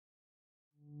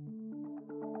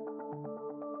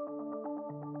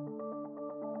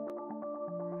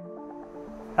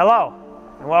Hello,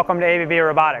 and welcome to ABB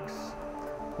Robotics.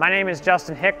 My name is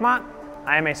Justin Hickmott.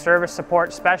 I am a service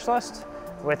support specialist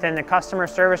within the Customer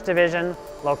Service Division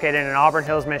located in Auburn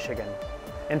Hills, Michigan.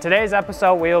 In today's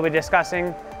episode, we will be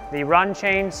discussing the run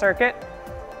change circuit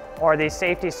or the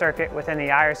safety circuit within the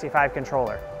IRC5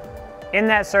 controller. In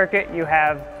that circuit, you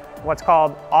have what's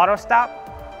called auto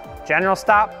stop, general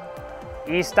stop,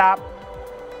 e-stop,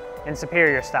 and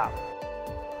superior stop.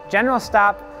 General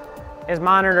stop is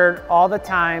monitored all the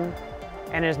time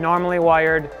and is normally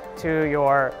wired to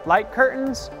your light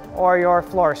curtains or your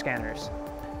floor scanners.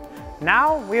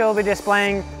 Now we will be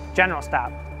displaying general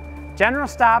stop. General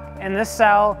stop in this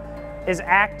cell is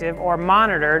active or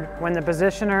monitored when the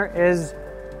positioner is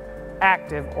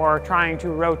active or trying to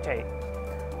rotate.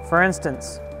 For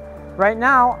instance, right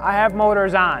now I have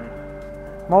motors on.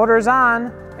 Motors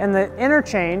on and the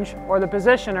interchange or the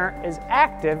positioner is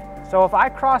active, so if I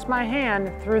cross my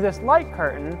hand through this light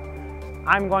curtain,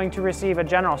 I'm going to receive a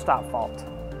general stop fault.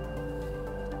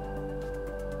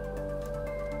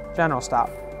 General stop.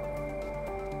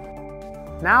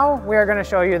 Now we are going to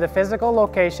show you the physical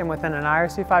location within an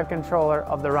IRC5 controller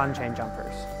of the run chain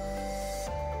jumpers.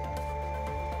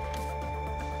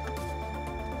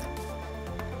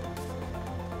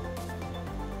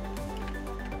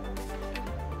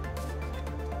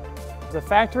 The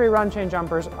factory run chain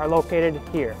jumpers are located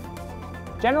here.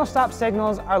 General stop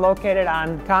signals are located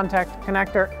on contact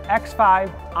connector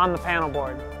X5 on the panel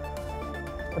board.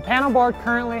 The panel board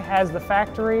currently has the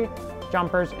factory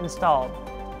jumpers installed.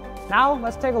 Now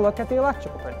let's take a look at the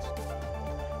electrical prints.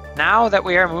 Now that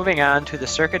we are moving on to the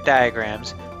circuit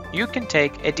diagrams, you can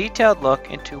take a detailed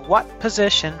look into what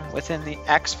position within the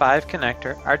X5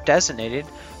 connector are designated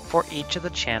for each of the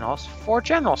channels for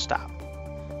general stop.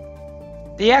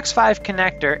 The X5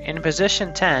 connector in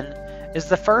position 10 is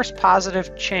the first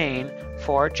positive chain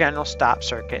for general stop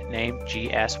circuit named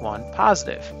GS1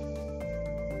 positive.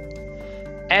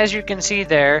 As you can see,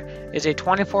 there is a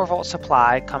 24-volt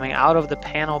supply coming out of the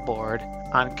panel board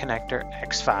on connector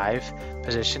X5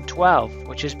 position 12,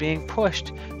 which is being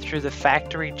pushed through the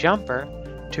factory jumper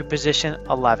to position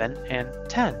 11 and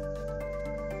 10.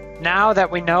 Now that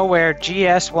we know where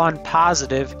GS1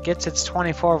 positive gets its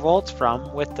 24 volts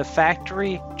from with the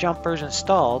factory jumpers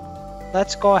installed,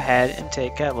 let's go ahead and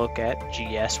take a look at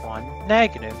GS1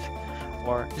 negative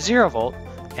or 0 volt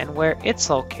and where it's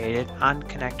located on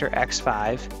connector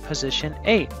X5 position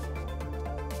 8.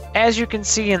 As you can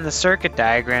see in the circuit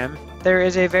diagram, there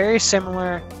is a very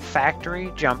similar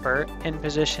factory jumper in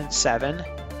position 7,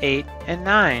 8, and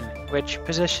 9, which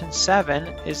position 7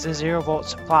 is the 0 volt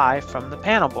supply from the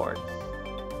panel board.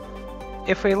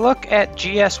 If we look at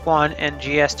GS1 and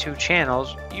GS2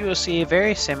 channels, you will see a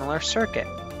very similar circuit.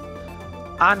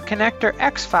 On connector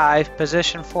X5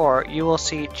 position 4, you will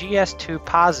see GS2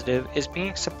 positive is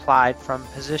being supplied from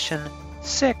position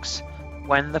 6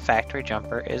 when the factory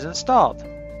jumper is installed.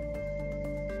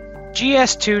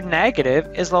 GS2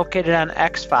 negative is located on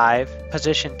X5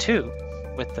 position 2.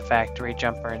 With the factory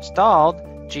jumper installed,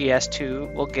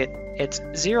 GS2 will get its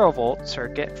 0 volt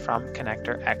circuit from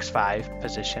connector X5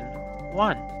 position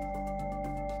 1.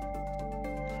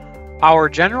 Our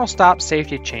general stop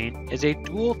safety chain is a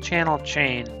dual channel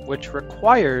chain which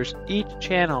requires each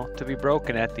channel to be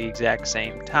broken at the exact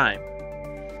same time.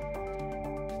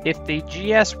 If the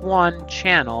GS1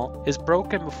 channel is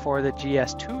broken before the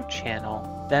GS2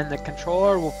 channel, then the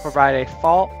controller will provide a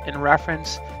fault in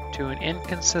reference to an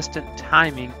inconsistent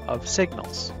timing of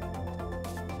signals.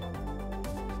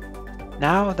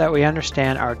 Now that we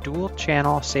understand our dual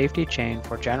channel safety chain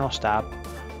for general stop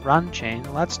run chain,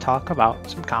 let's talk about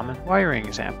some common wiring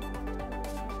examples.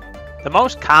 The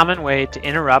most common way to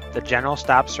interrupt the general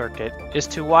stop circuit is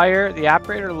to wire the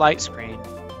operator light screen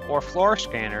or floor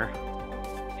scanner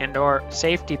and or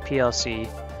safety PLC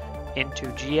into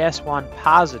GS1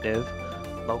 positive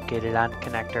located on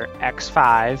connector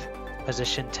X5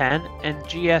 position 10 and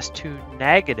GS2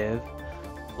 negative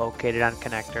located on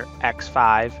connector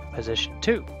X5 position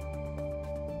 2.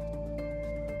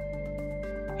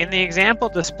 In the example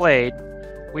displayed,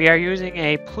 we are using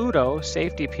a Pluto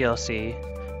safety PLC,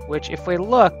 which if we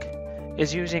look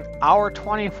is using our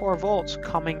 24 volts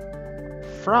coming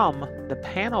from the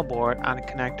panel board on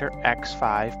connector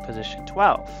X5 position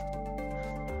 12.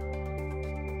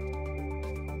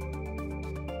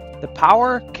 The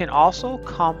power can also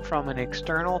come from an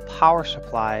external power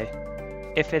supply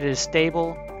if it is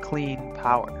stable, clean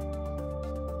power.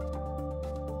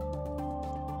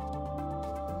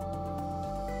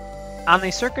 On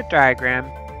the circuit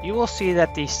diagram, you will see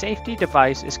that the safety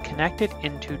device is connected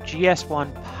into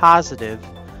GS1 positive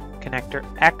connector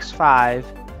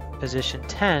X5 position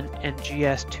 10 and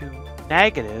GS2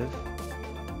 negative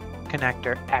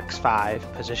connector X5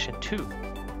 position 2.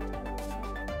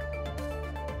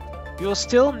 You will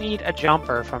still need a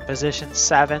jumper from position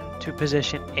 7 to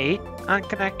position 8 on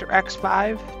connector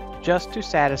X5 just to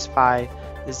satisfy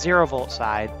the 0 volt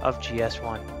side of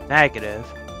GS1 negative.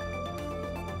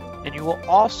 And you will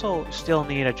also still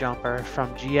need a jumper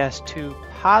from GS2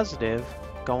 positive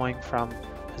going from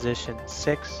position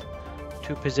 6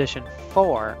 to position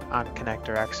 4 on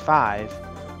connector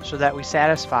X5 so that we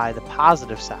satisfy the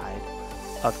positive side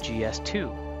of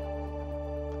GS2.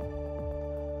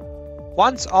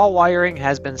 Once all wiring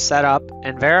has been set up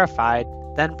and verified,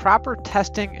 then proper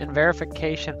testing and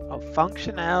verification of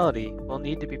functionality will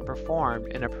need to be performed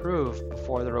and approved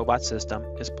before the robot system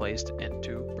is placed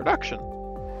into production.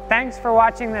 Thanks for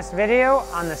watching this video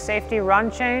on the safety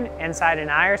run chain inside an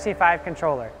IRC5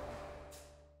 controller.